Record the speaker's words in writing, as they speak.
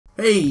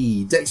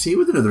Hey, Dex here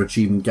with another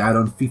achievement guide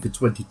on FIFA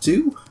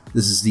 22.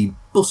 This is the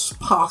Bus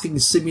Parking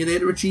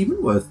Simulator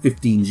achievement worth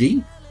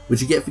 15G,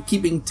 which you get for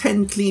keeping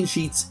 10 clean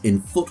sheets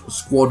in FUT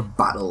squad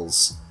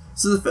battles.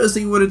 So the first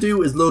thing we're going to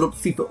do is load up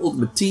FIFA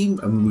Ultimate Team,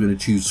 and we're going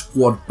to choose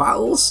squad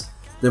battles.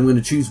 Then we're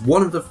going to choose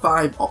one of the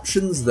 5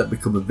 options that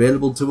become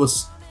available to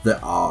us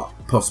that are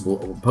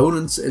possible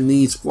opponents in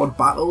these squad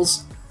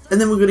battles.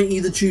 And then we're going to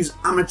either choose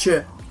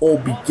amateur or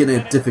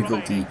beginner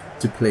difficulty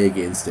to play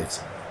against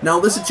it. Now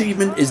this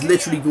achievement is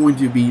literally going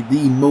to be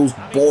the most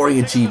boring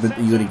achievement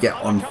that you're going to get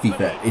on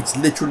FIFA. It's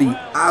literally,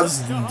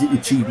 as the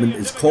achievement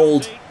is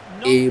called,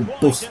 a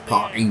bus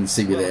parking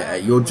simulator.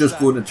 You're just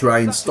going to try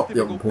and stop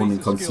the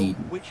opponent conceding.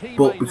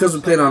 But because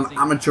we're playing on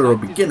amateur or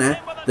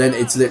beginner, then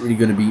it's literally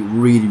going to be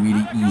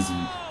really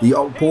easy. The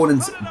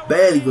opponent's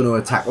barely going to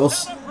attack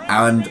us,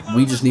 and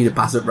we just need to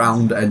pass it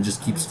round and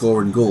just keep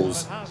scoring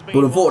goals.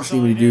 But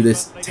unfortunately we do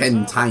this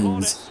 10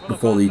 times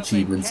before the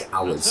achievement's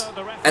ours.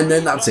 And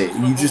then that's it.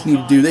 You just need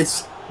to do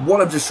this,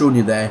 what I've just shown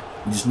you there.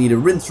 You just need to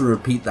rinse and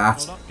repeat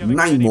that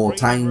 9 more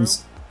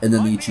times, and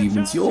then the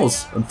achievement's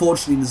yours.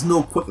 Unfortunately there's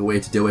no quicker way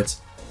to do it,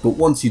 but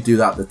once you do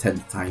that the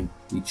 10th time,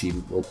 the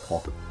achievement will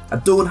pop. I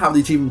don't have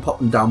the achievement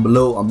popping down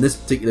below on this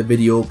particular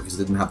video because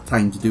I didn't have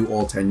time to do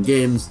all 10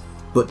 games,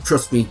 but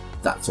trust me,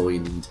 that's all you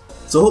need.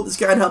 So I hope this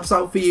guide helps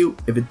out for you.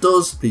 If it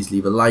does, please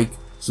leave a like,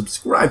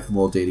 subscribe for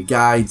more daily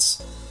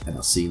guides, and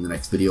I'll see you in the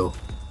next video.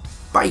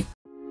 Bye!